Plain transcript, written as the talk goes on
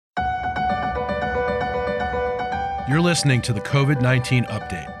You're listening to the COVID-19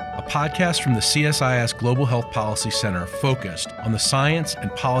 Update, a podcast from the CSIS Global Health Policy Center focused on the science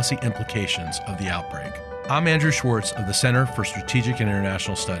and policy implications of the outbreak. I'm Andrew Schwartz of the Center for Strategic and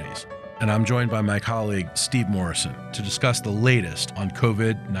International Studies, and I'm joined by my colleague Steve Morrison to discuss the latest on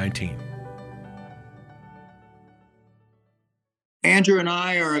COVID-19. Andrew and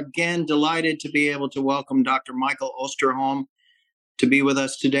I are again delighted to be able to welcome Dr. Michael Osterholm to be with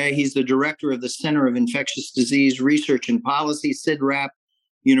us today. He's the director of the Center of Infectious Disease Research and Policy, CIDRAP,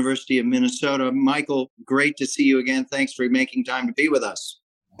 University of Minnesota. Michael, great to see you again. Thanks for making time to be with us.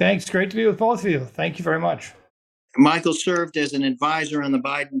 Thanks. Great to be with both of you. Thank you very much. Michael served as an advisor on the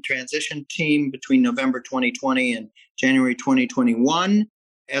Biden transition team between November 2020 and January 2021.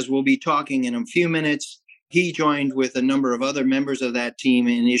 As we'll be talking in a few minutes, he joined with a number of other members of that team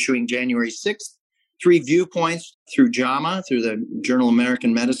in issuing January 6th 3 viewpoints through JAMA, through the Journal of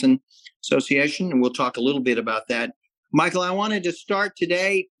American Medicine Association, and we'll talk a little bit about that. Michael, I wanted to start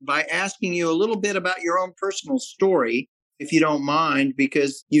today by asking you a little bit about your own personal story, if you don't mind,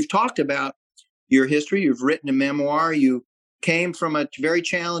 because you've talked about your history, you've written a memoir, you came from a very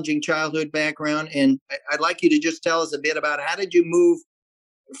challenging childhood background, and I'd like you to just tell us a bit about how did you move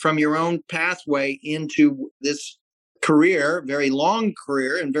from your own pathway into this career, very long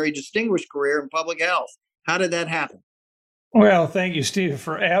career and very distinguished career in public health. How did that happen? Well, thank you, Steve,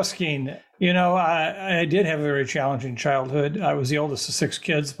 for asking. You know, I did have a very challenging childhood. I was the oldest of 6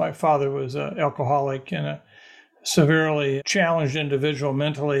 kids. My father was an alcoholic and a severely challenged individual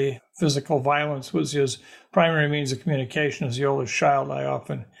mentally. Physical violence was his primary means of communication. As the oldest child, I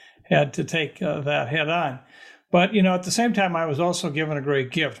often had to take that head on. But, you know, at the same time, I was also given a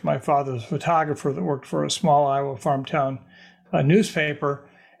great gift. My father was a photographer that worked for a small Iowa farm town newspaper.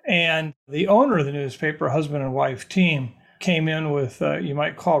 And the owner of the newspaper, husband and wife team, came in with, you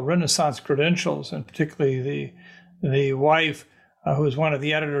might call, Renaissance credentials. And particularly the wife, who was one of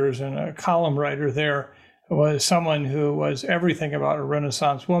the editors and a column writer there, was someone who was everything about a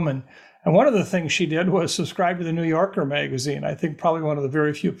Renaissance woman. And one of the things she did was subscribe to the New Yorker magazine. I think probably one of the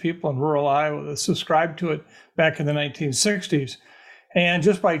very few people in rural Iowa that subscribed to it back in the 1960s. And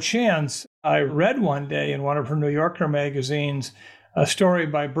just by chance, I read one day in one of her New Yorker magazines a story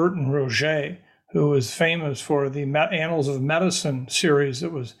by Burton Roget, who was famous for the Annals of Medicine series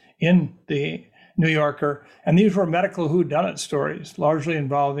that was in the New Yorker. And these were medical whodunit stories, largely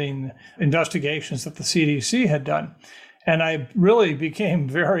involving investigations that the CDC had done. And I really became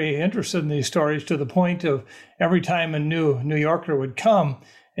very interested in these stories to the point of every time a new New Yorker would come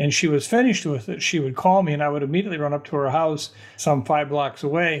and she was finished with it, she would call me and I would immediately run up to her house some 5 blocks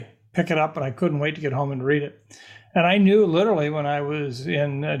away, pick it up, and I couldn't wait to get home and read it. And I knew literally when I was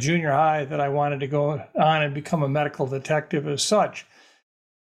in junior high that I wanted to go on and become a medical detective as such.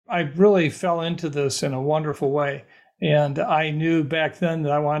 I really fell into this in a wonderful way. And I knew back then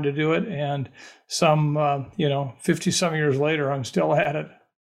that I wanted to do it. And some, 50-some years later, I'm still at it.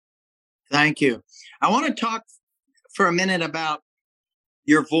 Thank you. I want to talk for a minute about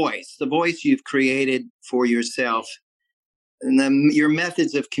your voice, the voice you've created for yourself, and your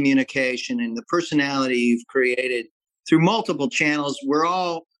methods of communication and the personality you've created through multiple channels. We're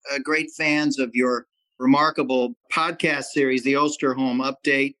all great fans of your remarkable podcast series, the Osterholm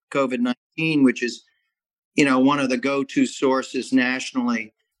Update, COVID-19, which is one of the go-to sources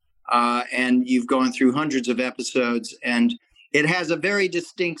nationally. And you've gone through hundreds of episodes, and it has a very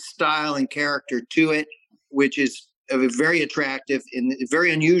distinct style and character to it, which is very attractive and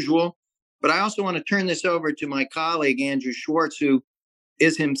very unusual. But I also want to turn this over to my colleague, Andrew Schwartz, who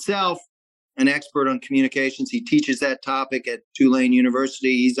is himself an expert on communications. He teaches that topic at Tulane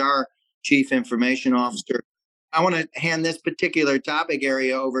University. He's our chief information officer. I want to hand this particular topic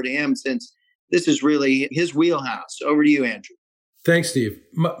area over to him since this is really his wheelhouse. Over to you, Andrew. Thanks, Steve.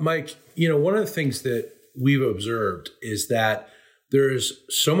 Mike, one of the things that we've observed is that there's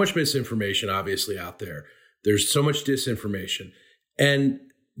so much misinformation, obviously, out there. There's so much disinformation. And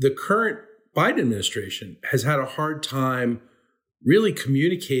the current Biden administration has had a hard time really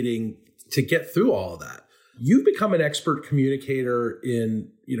communicating to get through all of that. You've become an expert communicator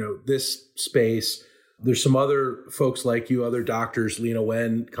in, this space. There's some other folks like you, other doctors. Lena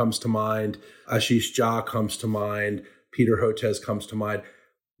Wen comes to mind. Ashish Jha comes to mind. Peter Hotez comes to mind.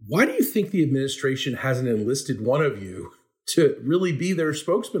 Why do you think the administration hasn't enlisted one of you to really be their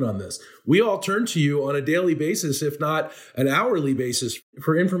spokesman on this? We all turn to you on a daily basis, if not an hourly basis,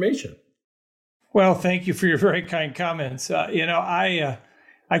 for information. Well, thank you for your very kind comments.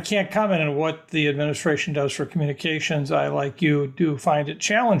 I can't comment on what the administration does for communications. I, like you, do find it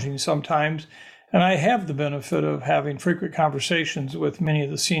challenging sometimes. And I have the benefit of having frequent conversations with many of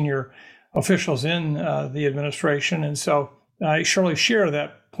the senior officials in the administration. And so I surely share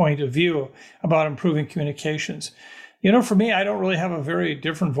that point of view about improving communications. For me, I don't really have a very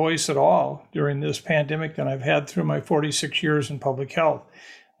different voice at all during this pandemic than I've had through my 46 years in public health.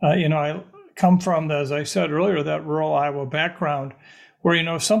 I come from, as I said earlier, that rural Iowa background where,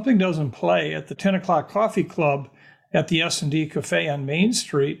 if something doesn't play at the 10 o'clock coffee club at the S&T Café on Main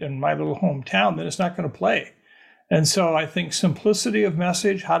Street in my little hometown, then it's not going to play. And so I think simplicity of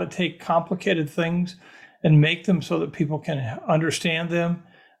message, how to take complicated things and make them so that people can understand them,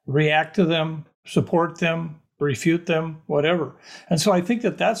 react to them, support them, refute them, whatever. And so I think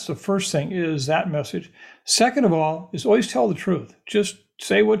that that's the first thing, is that message. Second of all, is always tell the truth. Just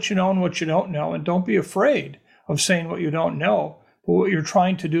say what you know and what you don't know, and don't be afraid of saying what you don't know, but what you're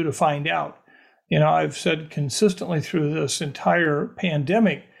trying to do to find out. I've said consistently through this entire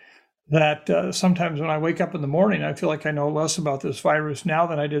pandemic that sometimes when I wake up in the morning, I feel like I know less about this virus now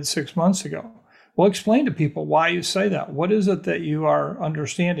than I did 6 months ago. Well, explain to people why you say that. What is it that you are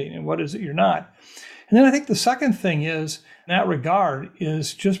understanding and what is it you're not? And then I think the second thing is, in that regard,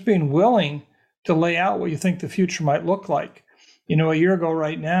 is just being willing to lay out what you think the future might look like. A year ago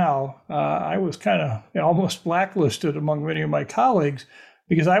right now, I was kind of almost blacklisted among many of my colleagues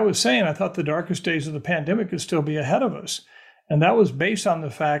because I was saying I thought the darkest days of the pandemic could still be ahead of us. And that was based on the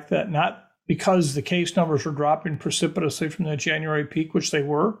fact that not because the case numbers were dropping precipitously from the January peak, which they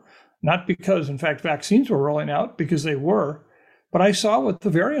were, not because, in fact, vaccines were rolling out, because they were, but I saw what the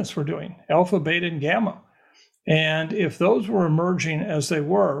variants were doing, alpha, beta, and gamma. And if those were emerging as they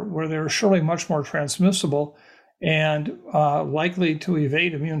were, where they were surely much more transmissible and likely to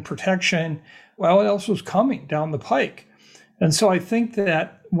evade immune protection, well, what else was coming down the pike? And so I think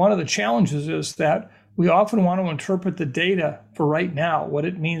that one of the challenges is that we often want to interpret the data for right now, what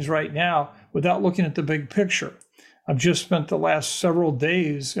it means right now, without looking at the big picture. I've just spent the last several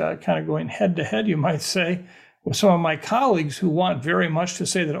days kind of going head to head, you might say, with some of my colleagues who want very much to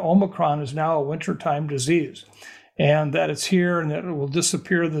say that Omicron is now a wintertime disease and that it's here and that it will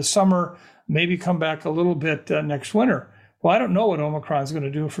disappear this summer, maybe come back a little bit next winter. Well, I don't know what Omicron is going to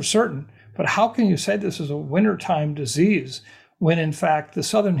do for certain, but how can you say this is a wintertime disease when, in fact, the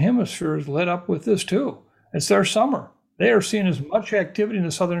Southern Hemisphere is lit up with this too? It's their summer. They are seeing as much activity in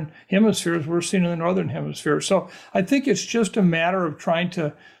the Southern Hemisphere as we're seeing in the Northern Hemisphere. So I think it's just a matter of trying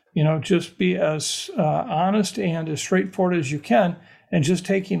to, just be as honest and as straightforward as you can, and just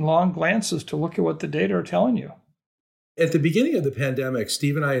taking long glances to look at what the data are telling you. At the beginning of the pandemic,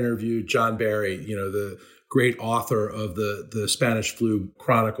 Steve and I interviewed John Barry, the great author of the Spanish Flu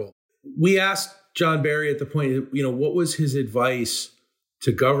Chronicle. We asked John Barry at the point, what was his advice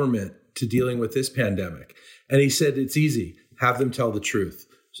to government to dealing with this pandemic? And he said, it's easy, have them tell the truth.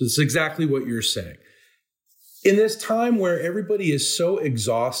 So it's exactly what you're saying. In this time where everybody is so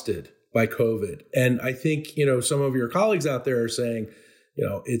exhausted by COVID, and I think, some of your colleagues out there are saying,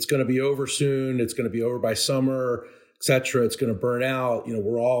 it's going to be over soon, it's going to be over by summer, et cetera, it's going to burn out,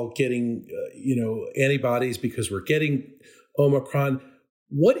 we're all getting, antibodies because we're getting Omicron.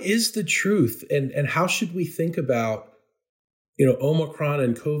 What is the truth, and how should we think about, Omicron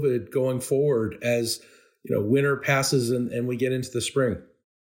and COVID going forward as, winter passes and we get into the spring?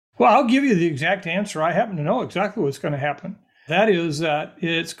 Well, I'll give you the exact answer. I happen to know exactly what's going to happen. That is that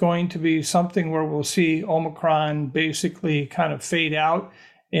it's going to be something where we'll see Omicron basically kind of fade out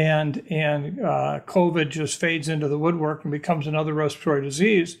and COVID just fades into the woodwork and becomes another respiratory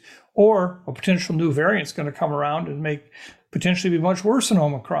disease, or a potential new variant is going to come around and potentially be much worse than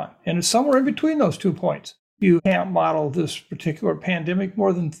Omicron. And it's somewhere in between those 2 points. You can't model this particular pandemic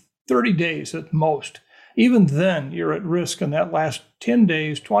more than 30 days at most. Even then, you're at risk in that last 10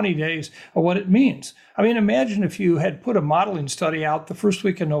 days, 20 days of what it means. I mean, imagine if you had put a modeling study out the first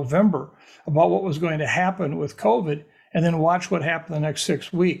week of November about what was going to happen with COVID, and then watch what happened the next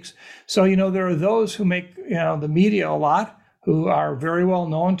 6 weeks. So, there are those who make, the media a lot, who are very well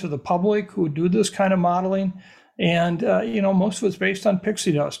known to the public, who do this kind of modeling. And, most of it's based on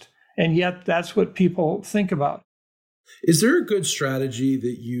pixie dust. And yet that's what people think about. Is there a good strategy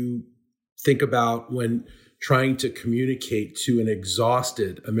that you think about when trying to communicate to an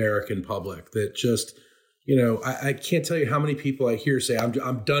exhausted American public that just, I can't tell you how many people I hear say,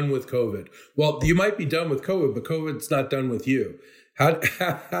 I'm done with COVID. Well, you might be done with COVID, but COVID's not done with you.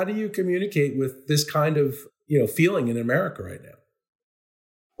 How do you communicate with this kind of, feeling in America right now?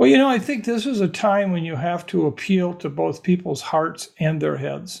 Well, I think this is a time when you have to appeal to both people's hearts and their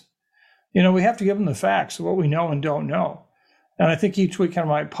heads. We have to give them the facts of what we know and don't know. And I think each week on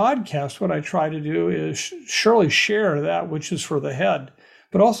my podcast, what I try to do is surely share that which is for the head,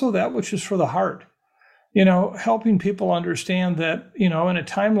 but also that which is for the heart. helping people understand that, in a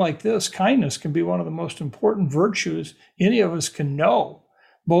time like this, kindness can be one of the most important virtues any of us can know,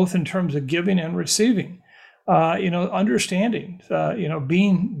 both in terms of giving and receiving. Understanding,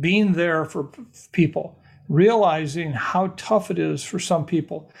 being there for people, realizing how tough it is for some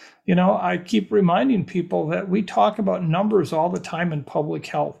people. I keep reminding people that we talk about numbers all the time in public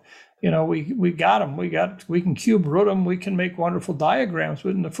health. We got them. We can cube root them. We can make wonderful diagrams.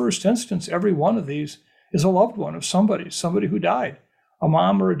 But in the first instance, every one of these is a loved one of somebody who died, a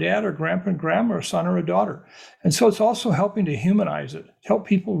mom or a dad or grandpa and grandma, or a son or a daughter. And so it's also helping to humanize it, help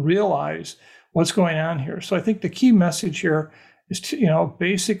people realize what's going on here. So I think the key message here is to,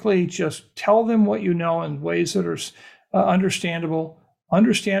 basically just tell them what you know in ways that are understandable,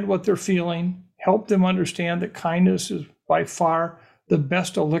 understand what they're feeling, help them understand that kindness is by far the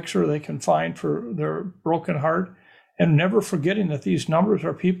best elixir they can find for their broken heart, and never forgetting that these numbers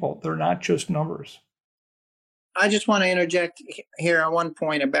are people. They're not just numbers. I just want to interject here on one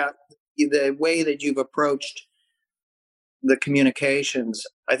point about the way that you've approached the communications.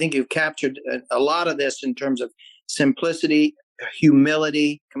 I think you've captured a lot of this in terms of simplicity,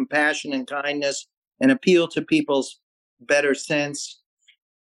 humility, compassion, and kindness, and appeal to people's better sense.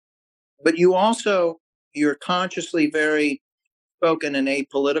 But you're consciously very spoken and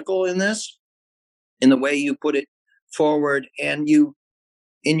apolitical in this, in the way you put it forward. And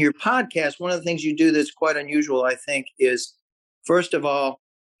in your podcast, one of the things you do that's quite unusual, I think, is, first of all,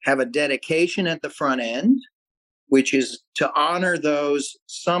 have a dedication at the front end, which is to honor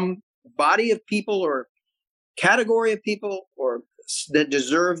some body of people or category of people that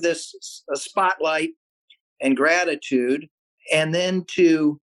deserve this spotlight and gratitude, and then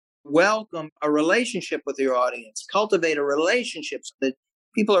to welcome a relationship with your audience, cultivate a relationship so that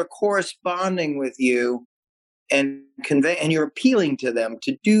people are corresponding with you and you're appealing to them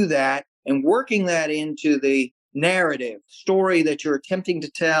to do that and working that into the narrative story that you're attempting to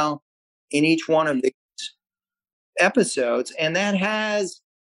tell in each one of these episodes. And that has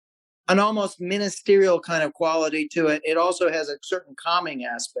an almost ministerial kind of quality to it. It also has a certain calming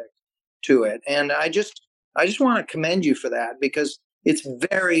aspect to it. And I just want to commend you for that, because it's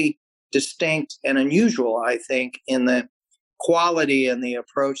very distinct and unusual, I think, in the quality and the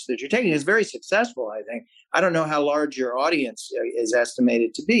approach that you're taking. It's very successful, I think. I don't know how large your audience is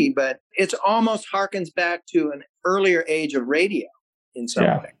estimated to be, but it's almost harkens back to an earlier age of radio in some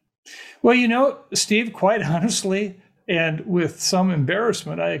way. Well, Steve, quite honestly, and with some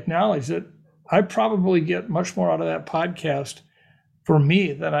embarrassment, I acknowledge that I probably get much more out of that podcast for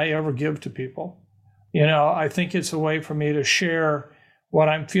me than I ever give to people. I think it's a way for me to share what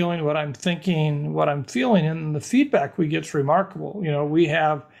I'm feeling, what I'm thinking, what I'm feeling, and the feedback we get is remarkable. We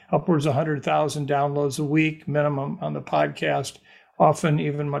have upwards of 100,000 downloads a week minimum on the podcast, often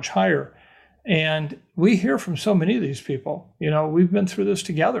even much higher. And we hear from so many of these people. We've been through this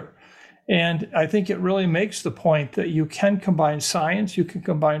together. And I think it really makes the point that you can combine science, you can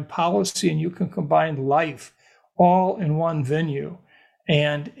combine policy, and you can combine life all in one venue.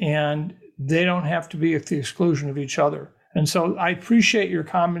 And they don't have to be at the exclusion of each other. And so I appreciate your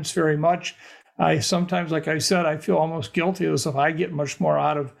comments very much. I sometimes, like I said, I feel almost guilty as if I get much more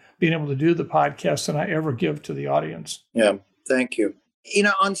out of being able to do the podcast than I ever give to the audience. Yeah, thank you.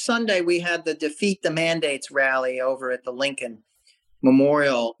 On Sunday, we had the Defeat the Mandates rally over at the Lincoln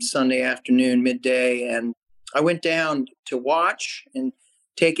Memorial Sunday afternoon, midday. And I went down to watch and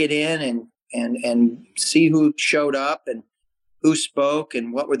take it in and see who showed up and who spoke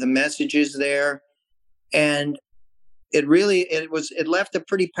and what were the messages there. And it left a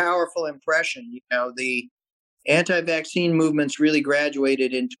pretty powerful impression. The anti-vaccine movement's really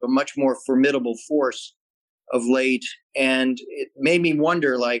graduated into a much more formidable force of late. And it made me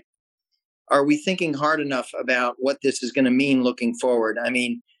wonder, are we thinking hard enough about what this is going to mean looking forward? I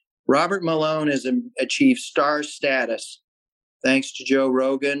mean, Robert Malone has achieved star status thanks to Joe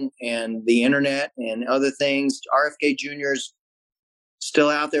Rogan and the internet and other things. RFK Jr.'s still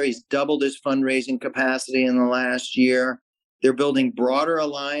out there. He's doubled his fundraising capacity in the last year. They're building broader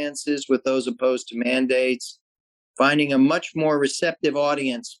alliances with those opposed to mandates, finding a much more receptive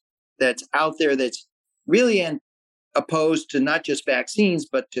audience that's out there that's really opposed to not just vaccines,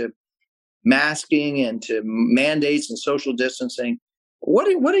 but to masking and to mandates and social distancing.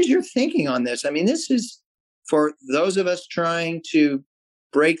 What is your thinking on this? I mean, this is for those of us trying to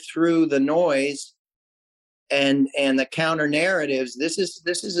break through the noise and the counter narratives. This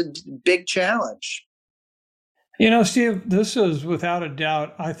is a big challenge. Steve, this is without a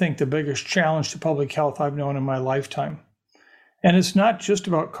doubt, I think, the biggest challenge to public health I've known in my lifetime. And it's not just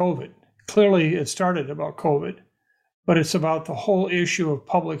about COVID. Clearly, it started about COVID. but it's about the whole issue of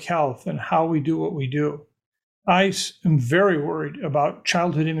public health and how we do what we do. I am very worried about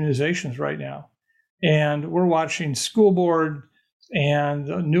childhood immunizations right now. And we're watching school board and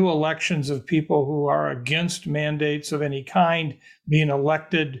new elections of people who are against mandates of any kind being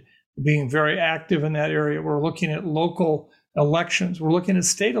elected, being very active in that area. We're looking at local elections. We're looking at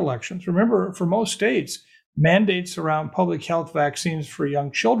state elections. Remember, for most states, mandates around public health vaccines for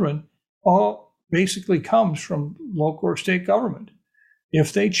young children all basically comes from local or state government.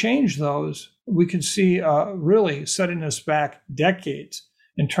 If they change those, we could see really setting us back decades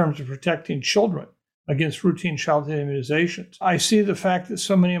in terms of protecting children against routine childhood immunizations. I see the fact that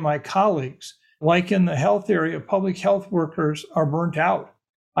so many of my colleagues, like in the health area, public health workers are burnt out.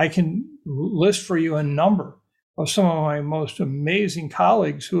 I can list for you a number of some of my most amazing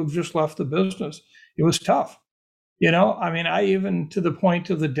colleagues who have just left the business. It was tough. I even, to the point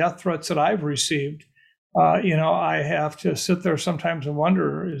of the death threats that I've received, I have to sit there sometimes and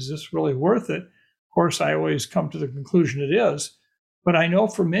wonder, is this really worth it? Of course, I always come to the conclusion it is, but I know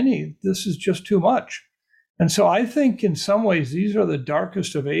for many, this is just too much. And so I think in some ways, these are the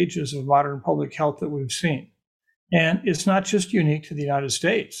darkest of ages of modern public health that we've seen. And it's not just unique to the United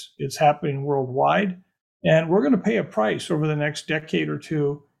States. It's happening worldwide. And we're going to pay a price over the next decade or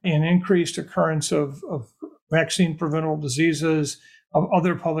two in increased occurrence of vaccine preventable diseases, of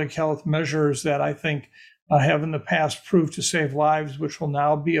other public health measures that I think have in the past proved to save lives, which will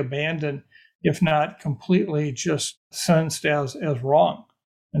now be abandoned, if not completely just sensed as wrong.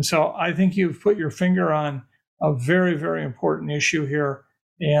 And so I think you've put your finger on a very, very important issue here.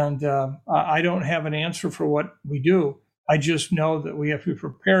 And I don't have an answer for what we do. I just know that we have to be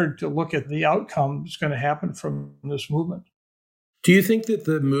prepared to look at the outcome that's going to happen from this movement. Do you think that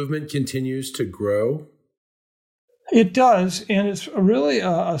the movement continues to grow? It does, and it's really,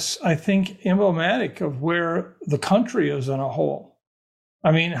 I think, emblematic of where the country is in a whole.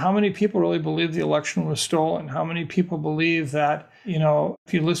 I mean, how many people really believe the election was stolen? How many people believe that,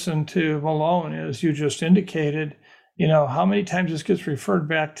 if you listen to Malone, as you just indicated, how many times this gets referred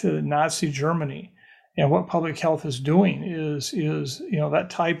back to Nazi Germany, and what public health is doing is that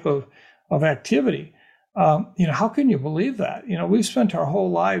type of activity. How can you believe that? We've spent our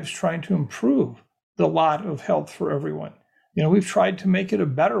whole lives trying to improve the lot of health for everyone. We've tried to make it a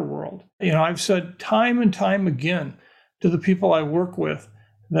better world. I've said time and time again to the people I work with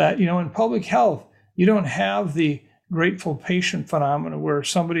that, in public health, you don't have the grateful patient phenomena where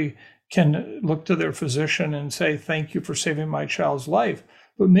somebody can look to their physician and say, thank you for saving my child's life.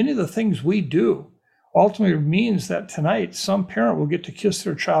 But many of the things we do ultimately means that tonight some parent will get to kiss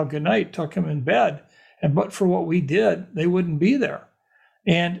their child goodnight, tuck him in bed, but for what we did, they wouldn't be there.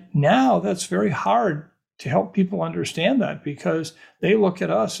 And now that's very hard to help people understand that, because they look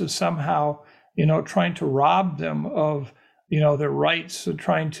at us as somehow, trying to rob them of, their rights, and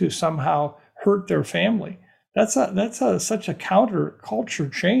trying to somehow hurt their family. That's such a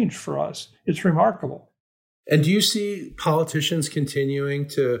counterculture change for us. It's remarkable. And do you see politicians continuing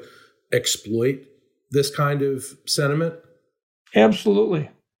to exploit this kind of sentiment?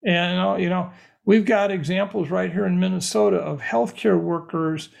 Absolutely. And, we've got examples right here in Minnesota of healthcare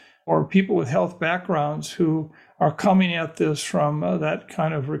workers or people with health backgrounds who are coming at this from that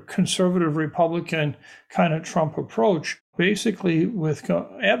kind of conservative Republican kind of Trump approach, basically with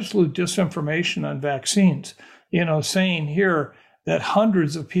absolute disinformation on vaccines, saying here that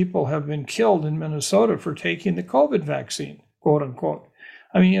hundreds of people have been killed in Minnesota for taking the COVID vaccine, quote unquote.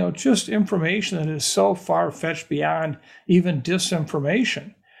 I mean, just information that is so far-fetched beyond even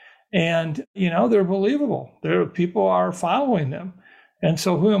disinformation. And, they're believable. People are following them. And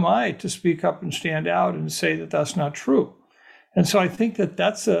so who am I to speak up and stand out and say that that's not true? And so I think that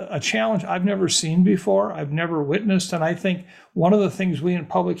that's a challenge I've never seen before, I've never witnessed. And I think one of the things we in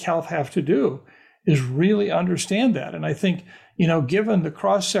public health have to do is really understand that. And I think, given the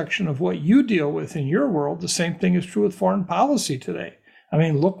cross-section of what you deal with in your world, the same thing is true with foreign policy today. I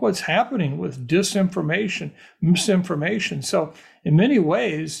mean, look what's happening with disinformation, misinformation. So in many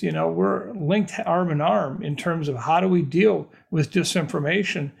ways, we're linked arm in arm in terms of how do we deal with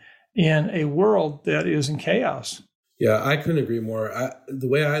disinformation in a world that is in chaos. Yeah, I couldn't agree more. The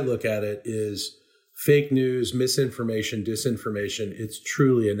way I look at it is fake news, misinformation, disinformation. It's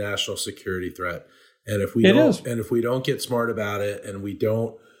truly a national security threat. And if we don't get smart about it, and we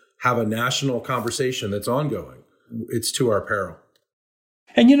don't have a national conversation that's ongoing, it's to our peril.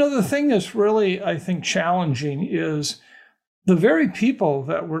 And the thing that's really, I think, challenging is the very people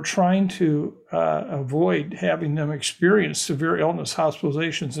that we're trying to avoid having them experience severe illness,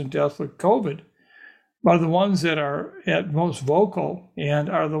 hospitalizations, and death with COVID are the ones that are at most vocal and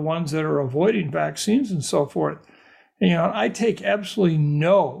are the ones that are avoiding vaccines and so forth. I take absolutely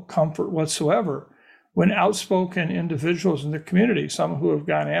no comfort whatsoever when outspoken individuals in the community, some who have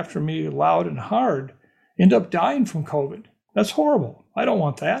gone after me loud and hard, end up dying from COVID. That's horrible. I don't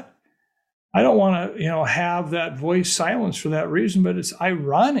want that. I don't want to, have that voice silenced for that reason, but it's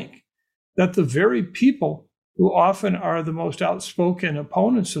ironic that the very people who often are the most outspoken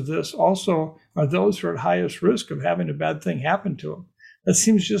opponents of this also are those who are at highest risk of having a bad thing happen to them. That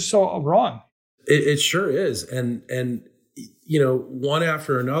seems just so wrong. It sure is. And one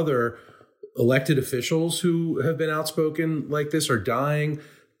after another, elected officials who have been outspoken like this are dying.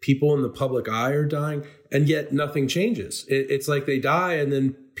 People in the public eye are dying, and yet nothing changes. It's like they die and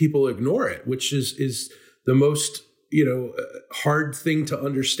then people ignore it, which is the most, hard thing to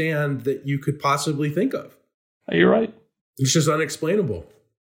understand that you could possibly think of. You're right. It's just unexplainable.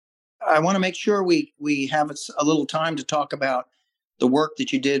 I want to make sure we have a little time to talk about the work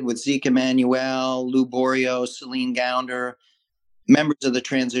that you did with Zeke Emanuel, Lou Borio, Celine Gounder, members of the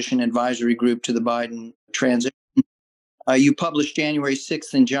Transition Advisory Group to the Biden transition. You published January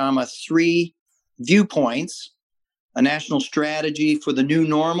 6th in JAMA 3 Viewpoints, a national strategy for the new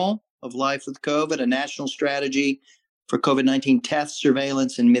normal of life with COVID, a national strategy for COVID-19 tests,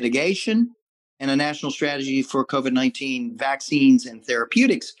 surveillance, and mitigation, and a national strategy for COVID-19 vaccines and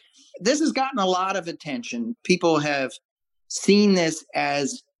therapeutics. This has gotten a lot of attention. People have seen this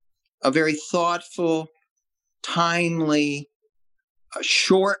as a very thoughtful, timely,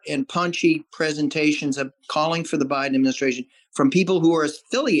 short and punchy presentations of calling for the Biden administration from people who are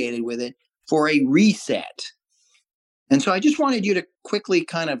affiliated with it for a reset. And so I just wanted you to quickly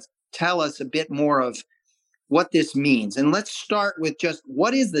kind of tell us a bit more of what this means. And let's start with just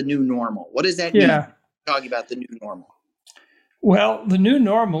what is the new normal? What does that mean? Talking about the new normal. Well, the new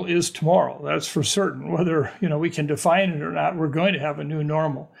normal is tomorrow. That's for certain. Whether, we can define it or not, we're going to have a new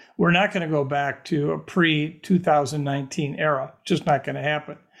normal. We're not going to go back to a pre-2019 era. Just not going to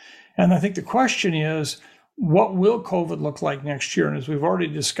happen. And I think the question is, what will COVID look like next year? And as we've already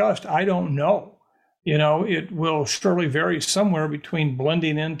discussed, I don't know. It will surely vary somewhere between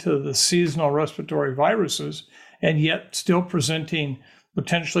blending into the seasonal respiratory viruses and yet still presenting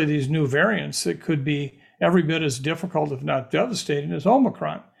potentially these new variants that could be every bit as difficult, if not devastating, as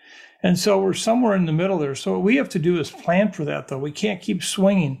Omicron. And so we're somewhere in the middle there. So what we have to do is plan for that, though. We can't keep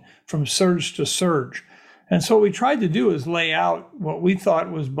swinging from surge to surge. And so what we tried to do is lay out what we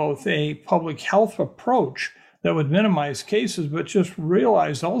thought was both a public health approach that would minimize cases, but just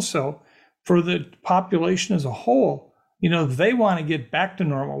realized also for the population as a whole, they want to get back to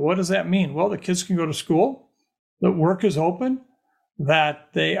normal. What does that mean? Well, the kids can go to school, that work is open, that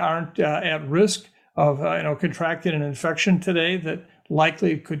they aren't at risk of contracting an infection today that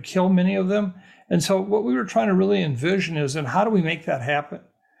likely could kill many of them. And so what we were trying to really envision is, and how do we make that happen?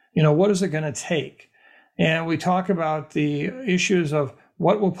 What is it going to take? And we talk about the issues of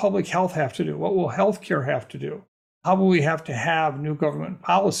what will public health have to do? What will healthcare have to do? How will we have to have new government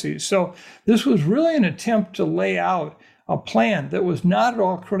policies? So this was really an attempt to lay out a plan that was not at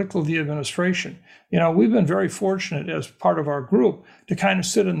all critical of the administration. We've been very fortunate as part of our group to kind of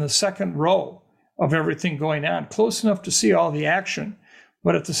sit in the second row of everything going on, close enough to see all the action,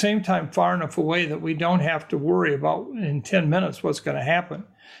 but at the same time far enough away that we don't have to worry about in 10 minutes what's going to happen.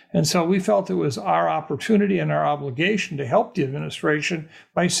 And so we felt it was our opportunity and our obligation to help the administration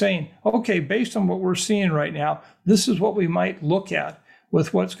by saying, okay, based on what we're seeing right now, this is what we might look at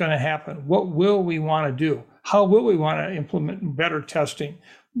with what's going to happen. What will we want to do? How will we want to implement better testing?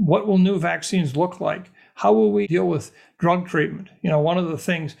 What will new vaccines look like? How will we deal with drug treatment? One of the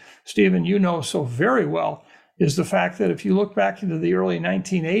things, Stephen, so very well is the fact that if you look back into the early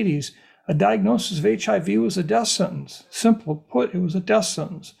 1980s, a diagnosis of HIV was a death sentence. Simple put, it was a death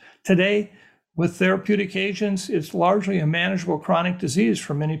sentence. Today, with therapeutic agents, it's largely a manageable chronic disease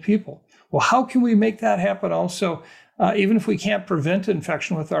for many people. Well, how can we make that happen also? Even if we can't prevent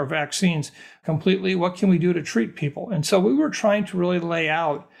infection with our vaccines completely, what can we do to treat people? And so we were trying to really lay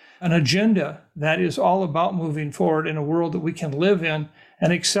out an agenda that is all about moving forward in a world that we can live in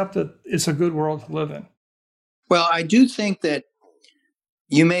and accept that it's a good world to live in. Well, I do think that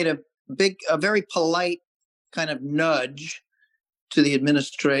you made a very polite kind of nudge to the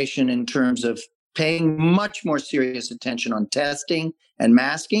administration in terms of paying much more serious attention on testing and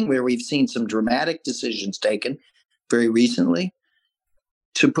masking, where we've seen some dramatic decisions taken very recently,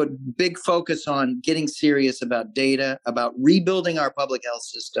 to put big focus on getting serious about data, about rebuilding our public health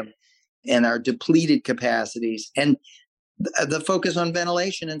system and our depleted capacities, and the focus on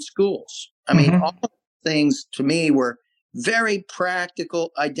ventilation in schools. I mean, all things to me were very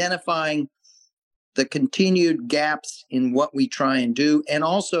practical, identifying the continued gaps in what we try and do. And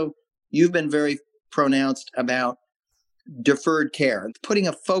also, you've been very pronounced about deferred care, putting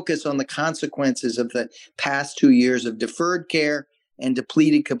a focus on the consequences of the past 2 years of deferred care and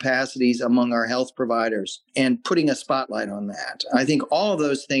depleted capacities among our health providers, and putting a spotlight on that. I think all of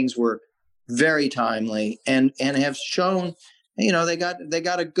those things were very timely and have shown, they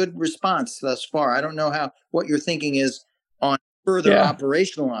got a good response thus far. I don't know what your thinking is on further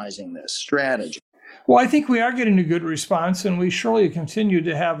operationalizing this strategy. Well, I think we are getting a good response, and we surely continue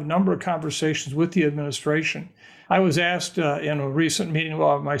to have a number of conversations with the administration. I was asked in a recent meeting,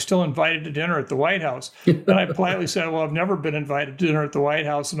 well, am I still invited to dinner at the White House? And I politely said, well, I've never been invited to dinner at the White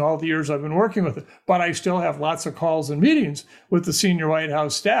House in all the years I've been working with it, but I still have lots of calls and meetings with the senior White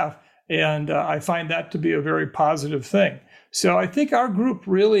House staff, and I find that to be a very positive thing. So I think our group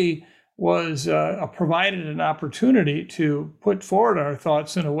really was provided an opportunity to put forward our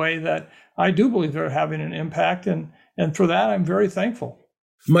thoughts in a way that I do believe they're having an impact, and for that, I'm very thankful.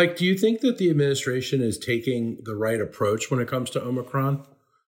 Mike, do you think that the administration is taking the right approach when it comes to Omicron?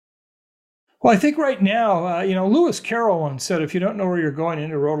 Well, I think right now, Lewis Carroll once said, if you don't know where you're going,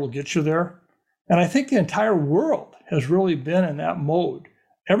 any road will get you there. And I think the entire world has really been in that mode.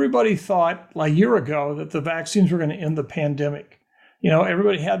 Everybody thought a year ago that the vaccines were going to end the pandemic.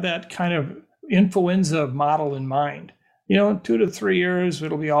 Everybody had that kind of influenza model in mind. In 2 to 3 years,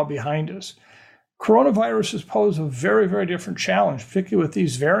 it'll be all behind us. Coronavirus has posed a very, very different challenge, particularly with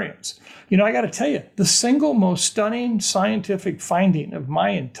these variants. I got to tell you, the single most stunning scientific finding of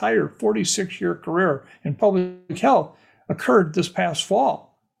my entire 46-year career in public health occurred this past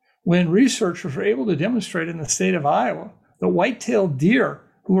fall, when researchers were able to demonstrate in the state of Iowa that white-tailed deer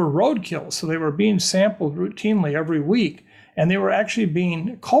who were roadkill, so they were being sampled routinely every week, and they were actually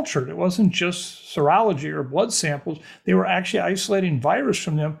being cultured. It wasn't just serology or blood samples. They were actually isolating virus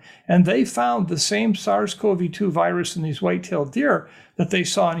from them, and they found the same SARS-CoV-2 virus in these white-tailed deer that they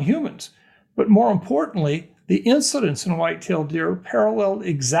saw in humans. But more importantly, the incidence in white-tailed deer paralleled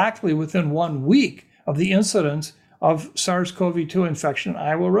exactly within 1 week of the incidence of SARS-CoV-2 infection in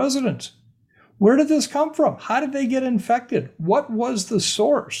Iowa residents. Where did this come from? How did they get infected? What was the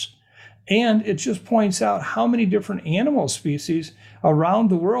source? And it just points out how many different animal species around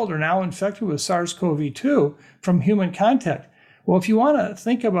the world are now infected with SARS-CoV-2 from human contact. Well, if you want to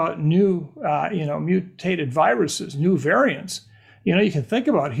think about new, mutated viruses, new variants, you can think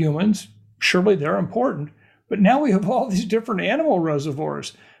about humans. Surely they're important. But now we have all these different animal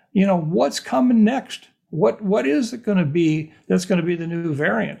reservoirs. What's coming next? What is it going to be that's going to be the new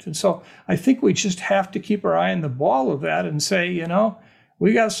variant? And so I think we just have to keep our eye on the ball of that and say,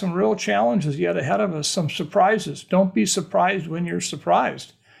 we got some real challenges yet ahead of us, some surprises. Don't be surprised when you're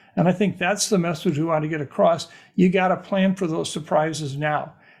surprised. And I think that's the message we want to get across. You got to plan for those surprises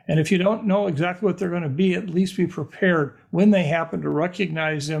now. And if you don't know exactly what they're going to be, at least be prepared when they happen to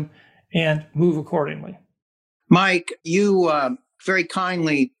recognize them and move accordingly. Mike, you very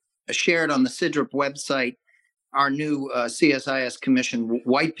kindly shared on the CIDRAP website our new CSIS Commission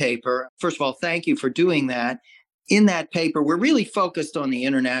white paper. First of all, thank you for doing that. In that paper, we're really focused on the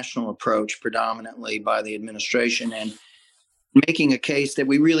international approach predominantly by the administration, and making a case that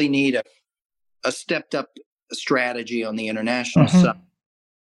we really need a stepped up strategy on the international side,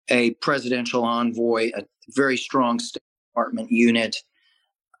 a presidential envoy, a very strong State Department unit,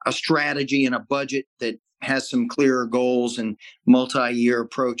 a strategy and a budget that has some clearer goals and multi-year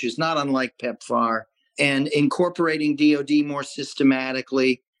approaches, not unlike PEPFAR, and incorporating DoD more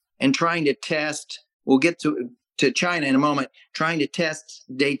systematically and trying to test, we'll get to China in a moment, trying to test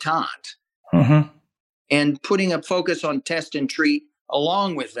détente and putting a focus on test and treat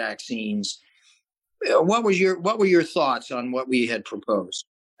along with vaccines. What were your thoughts on what we had proposed?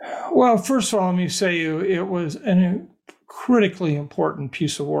 Well, first of all, let me say it was a critically important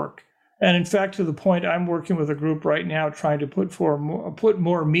piece of work. And in fact, to the point, I'm working with a group right now trying to put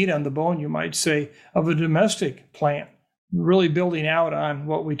more meat on the bone, you might say, of a domestic plan, really building out on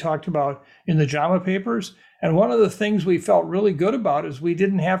what we talked about in the JAMA papers. And one of the things we felt really good about is we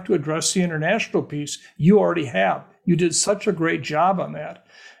didn't have to address the international piece. You already have. You did such a great job on that.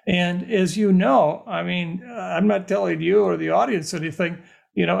 And as you know, I'm not telling you or the audience anything,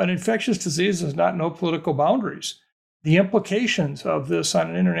 an infectious disease does not know political boundaries. The implications of this on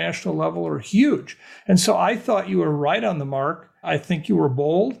an international level are huge. And so I thought you were right on the mark. I think you were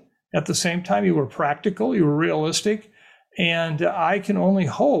bold. At the same time, you were practical, you were realistic. And I can only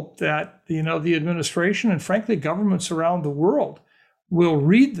hope that, the administration and frankly, governments around the world will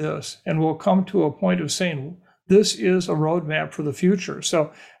read this and will come to a point of saying, this is a roadmap for the future.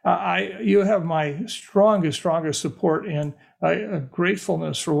 So you have my strongest support and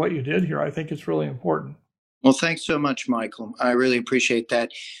gratefulness for what you did here. I think it's really important. Well, thanks so much, Michael. I really appreciate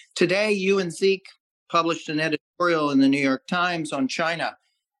that. Today, you and Zeke published an editorial editorial in the New York Times on China,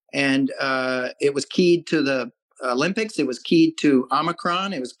 and it was keyed to the Olympics. It was keyed to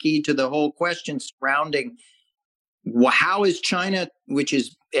Omicron. It was keyed to the whole question surrounding how is China, which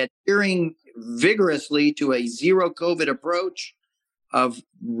is adhering vigorously to a zero COVID approach of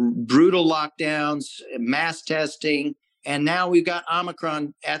brutal lockdowns, mass testing, and now we've got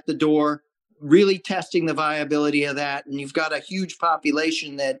Omicron at the door, really testing the viability of that. And you've got a huge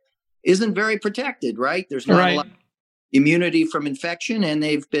population that isn't very protected, right? There's not a lot of immunity from infection, and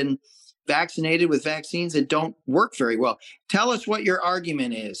they've been vaccinated with vaccines that don't work very well. Tell us what your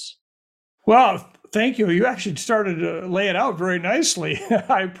argument is. Well, thank you. You actually started to lay it out very nicely.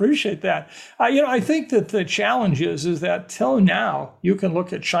 I appreciate that. I think that the challenge is that till now, you can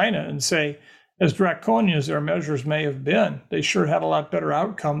look at China and say, as draconian as their measures may have been, they sure had a lot better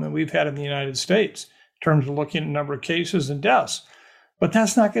outcome than we've had in the United States in terms of looking at the number of cases and deaths. But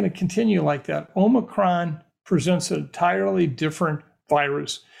that's not going to continue like that. Omicron presents an entirely different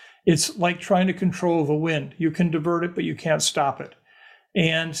virus. It's like trying to control the wind. You can divert it, but you can't stop it.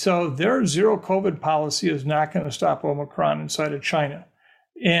 And so their zero COVID policy is not going to stop Omicron inside of China.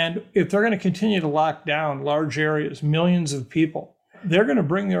 And if they're going to continue to lock down large areas, millions of people, they're going to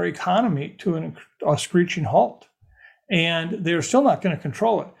bring their economy to a screeching halt. And they're still not going to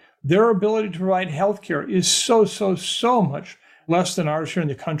control it. Their ability to provide healthcare is so much less than ours here in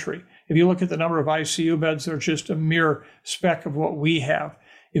the country. If you look at the number of ICU beds, they're just a mere speck of what we have.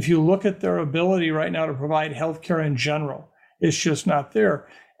 If you look at their ability right now to provide healthcare in general, it's just not there.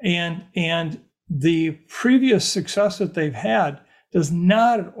 And the previous success that they've had does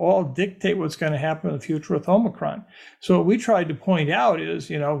not at all dictate what's going to happen in the future with Omicron. So what we tried to point out is,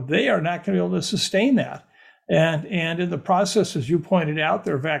 they are not going to be able to sustain that. And in the process, as you pointed out,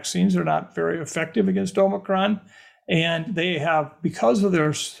 their vaccines are not very effective against Omicron. And they have, because of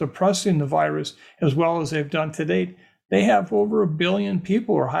their suppressing the virus as well as they've done to date, they have over 1 billion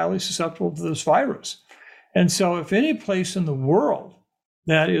people who are highly susceptible to this virus. And so if any place in the world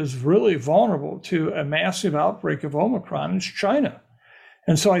that is really vulnerable to a massive outbreak of Omicron, it's China.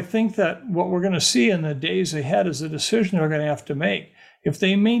 And so I think that what we're going to see in the days ahead is a decision they're going to have to make. If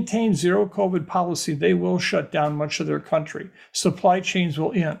they maintain zero COVID policy, they will shut down much of their country. Supply chains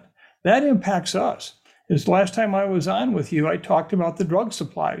will end. That impacts us. As last time I was on with you, I talked about the drug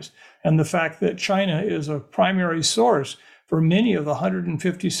supplies and the fact that China is a primary source for many of the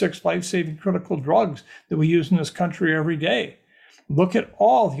 156 life-saving critical drugs that we use in this country every day. Look at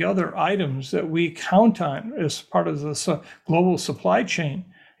all the other items that we count on as part of the global supply chain.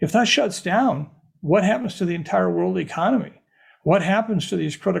 If that shuts down, what happens to the entire world economy? What happens to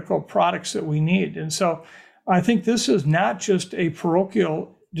these critical products that we need? And so I think this is not just a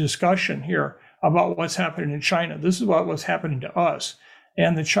parochial discussion here about what's happening in China. This is about what's happening to us.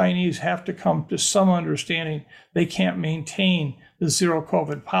 And the Chinese have to come to some understanding they can't maintain the zero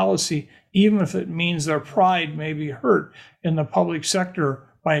COVID policy, even if it means their pride may be hurt in the public sector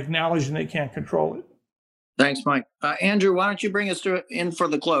by acknowledging they can't control it. Thanks, Mike. Andrew, why don't you bring us in for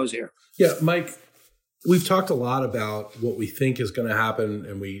the close here? Yeah, Mike, we've talked a lot about what we think is going to happen,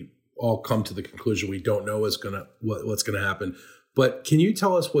 and we all come to the conclusion we don't know what's going to happen. But can you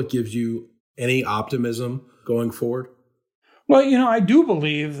tell us what gives you any optimism going forward? Well, I do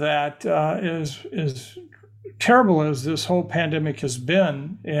believe that as terrible as this whole pandemic has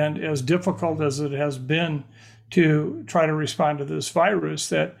been, and as difficult as it has been to try to respond to this virus,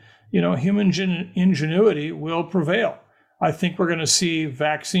 that, human ingenuity will prevail. I think we're going to see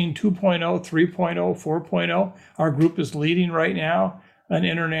vaccine 2.0, 3.0, 4.0. Our group is leading right now an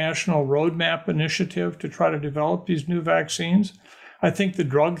international roadmap initiative to try to develop these new vaccines. I think the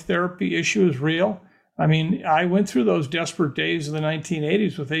drug therapy issue is real. I mean, I went through those desperate days of the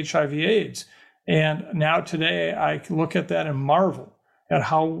 1980s with HIV/AIDS. And now today, I can look at that and marvel at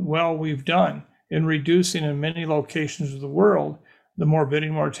how well we've done in reducing in many locations of the world the morbidity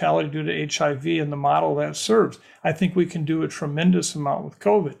and mortality due to HIV and the model that serves. I think we can do a tremendous amount with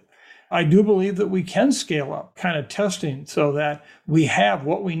COVID. I do believe that we can scale up kind of testing so that we have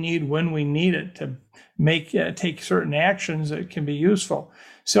what we need when we need it to take certain actions that can be useful.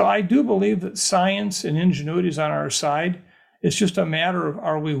 So I do believe that science and ingenuity is on our side. It's just a matter of,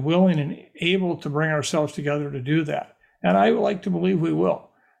 are we willing and able to bring ourselves together to do that? And I would like to believe we will.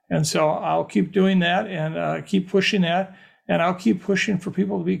 And so I'll keep doing that and keep pushing that. And I'll keep pushing for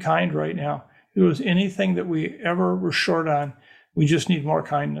people to be kind right now. If there was anything that we ever were short on, we just need more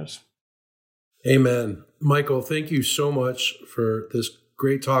kindness. Amen. Michael, thank you so much for this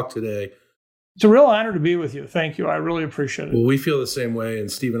great talk today. It's a real honor to be with you. Thank you. I really appreciate it. Well, we feel the same way. And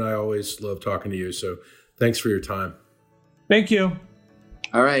Steve and I always love talking to you. So thanks for your time. Thank you.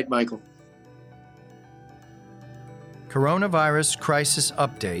 All right, Michael. Coronavirus Crisis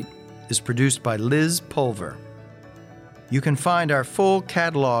Update is produced by Liz Pulver. You can find our full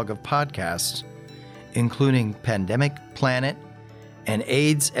catalog of podcasts, including Pandemic Planet and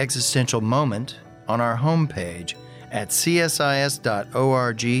AIDS Existential Moment, on our homepage at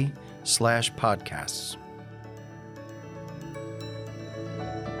csis.org/podcasts.